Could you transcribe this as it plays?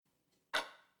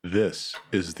This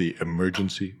is the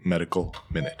Emergency Medical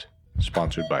Minute,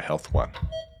 sponsored by Health One.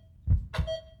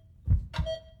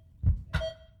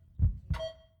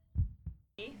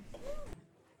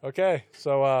 Okay,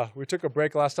 so we took a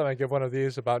break last time I gave one of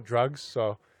these about drugs,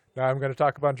 so now I'm going to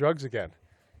talk about drugs again.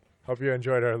 Hope you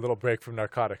enjoyed our little break from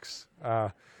narcotics.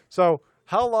 So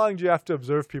how long do you have to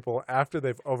observe people after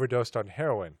they've overdosed on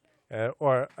heroin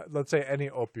or let's say any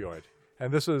opioid?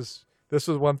 And this was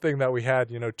one thing that we had,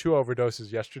 2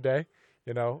 overdoses yesterday,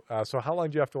 so how long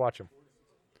do you have to watch them?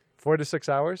 4 to 6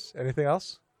 hours? Anything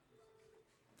else?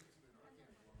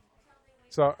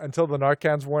 So until the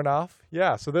Narcan's worn off?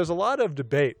 Yeah, so there's a lot of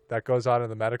debate that goes on in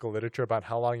the medical literature about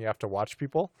how long you have to watch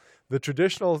people. The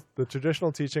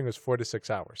traditional teaching is 4 to 6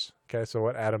 hours, okay, so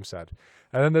what Adam said.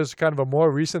 And then there's kind of a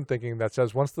more recent thinking that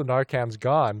says once the Narcan's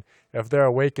gone, if they're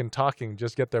awake and talking,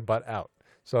 just get their butt out.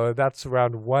 So that's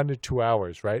around 1 to 2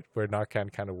 hours, right, where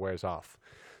Narcan kind of wears off.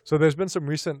 So there's been some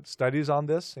recent studies on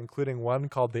this, including one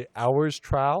called the HOURS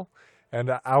trial. And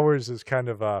HOURS is kind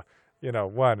of a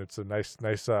it's a nice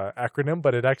acronym,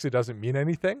 but it actually doesn't mean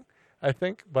anything, I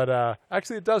think. But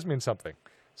actually, it does mean something.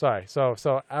 Sorry. So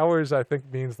HOURS, I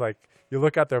think, means like you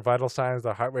look at their vital signs,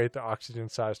 the heart rate, the oxygen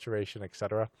saturation,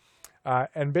 etc.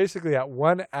 And basically, at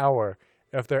 1 hour,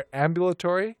 if they're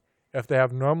ambulatory, if they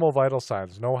have normal vital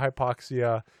signs, no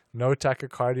hypoxia, no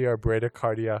tachycardia or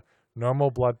bradycardia,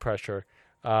 normal blood pressure,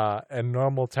 and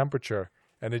normal temperature,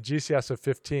 and a GCS of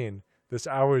 15, this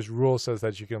HOURS rule says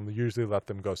that you can usually let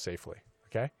them go safely,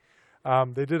 okay?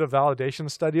 They did a validation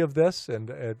study of this,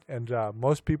 and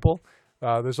most people,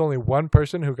 there's only one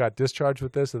person who got discharged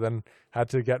with this and then had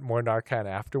to get more Narcan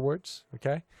afterwards,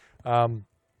 okay?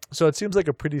 So it seems like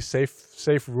a pretty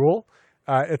safe rule.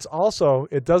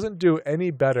 It doesn't do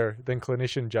any better than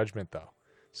clinician judgment, though.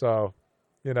 So,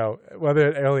 whether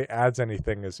it really adds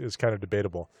anything is kind of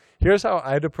debatable. Here's how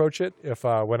I'd approach it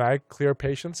when I clear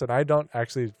patients, and I don't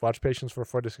actually watch patients for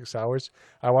 4 to 6 hours.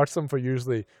 I watch them for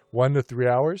usually 1 to 3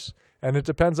 hours, and it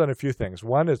depends on a few things.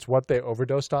 One, it's what they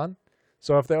overdosed on.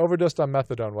 So if they overdosed on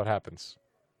methadone, what happens?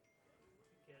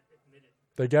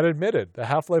 They get admitted. The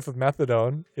half-life of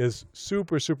methadone is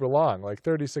super, super long, like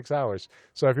 36 hours.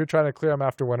 So if you're trying to clear them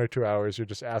after 1 or 2 hours, you're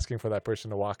just asking for that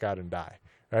person to walk out and die,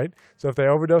 right? So if they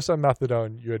overdose on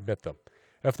methadone, you admit them.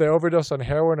 If they overdose on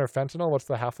heroin or fentanyl, what's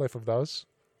the half-life of those?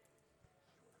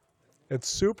 It's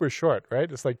super short,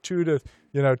 right? It's like 2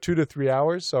 to 3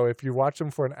 hours. So if you watch them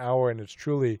for an hour and it's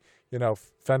truly,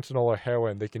 fentanyl or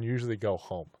heroin, they can usually go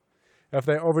home. If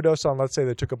they overdose on, let's say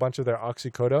they took a bunch of their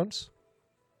oxycodones,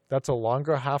 that's a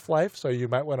longer half-life, so you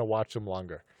might want to watch them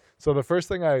longer. So the first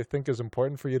thing I think is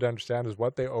important for you to understand is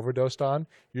what they overdosed on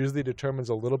usually determines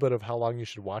a little bit of how long you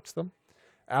should watch them.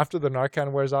 After the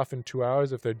Narcan wears off in 2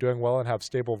 hours, if they're doing well and have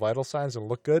stable vital signs and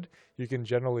look good, you can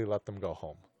generally let them go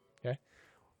home. Okay?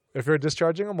 If you're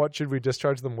discharging them, what should we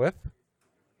discharge them with?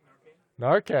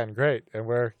 Narcan, great. And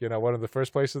we're, one of the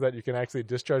first places that you can actually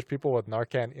discharge people with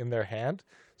Narcan in their hand.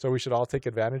 So we should all take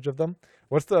advantage of them.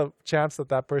 What's the chance that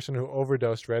that person who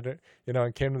overdosed,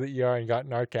 and came to the ER and got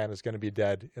Narcan is going to be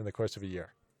dead in the course of a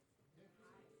year?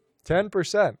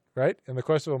 10%, right? In the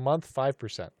course of a month,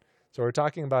 5%. So we're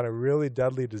talking about a really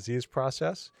deadly disease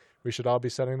process. We should all be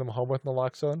sending them home with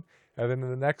naloxone. And then in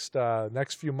the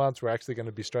next few months, we're actually going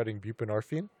to be starting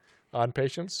buprenorphine on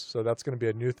patients. So that's going to be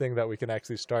a new thing that we can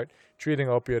actually start treating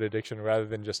opioid addiction rather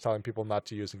than just telling people not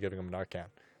to use and giving them Narcan.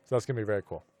 So that's going to be very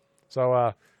cool.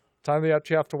 So time that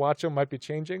you have to watch them might be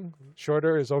changing.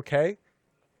 Shorter is okay.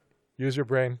 Use your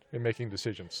brain in making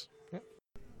decisions. Yeah.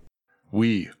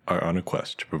 We are on a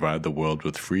quest to provide the world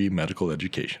with free medical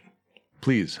education.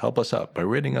 Please help us out by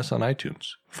rating us on iTunes,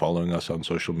 following us on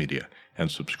social media,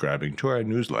 and subscribing to our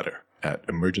newsletter at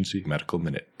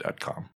emergencymedicalminute.com.